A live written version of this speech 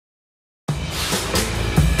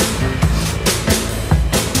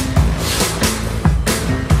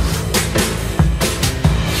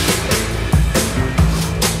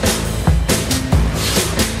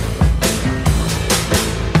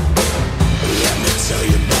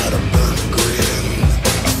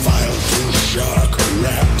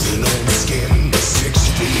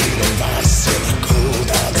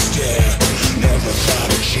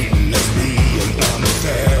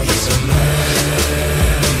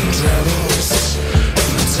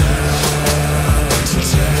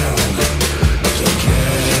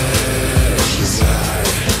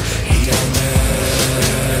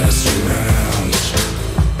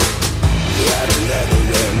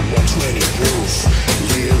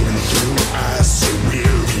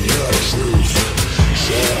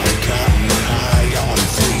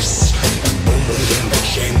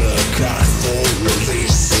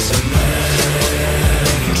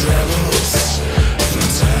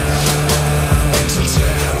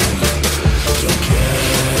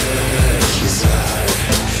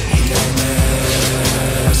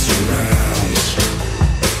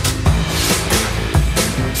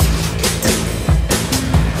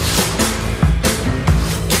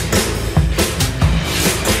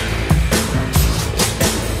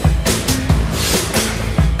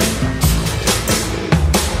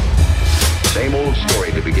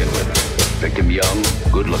Victim young,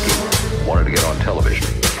 good-looking, wanted to get on television.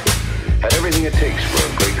 Had everything it takes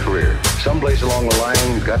for a great career. Someplace along the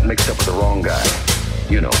line, got mixed up with the wrong guy.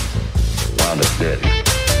 You know, wound up dead.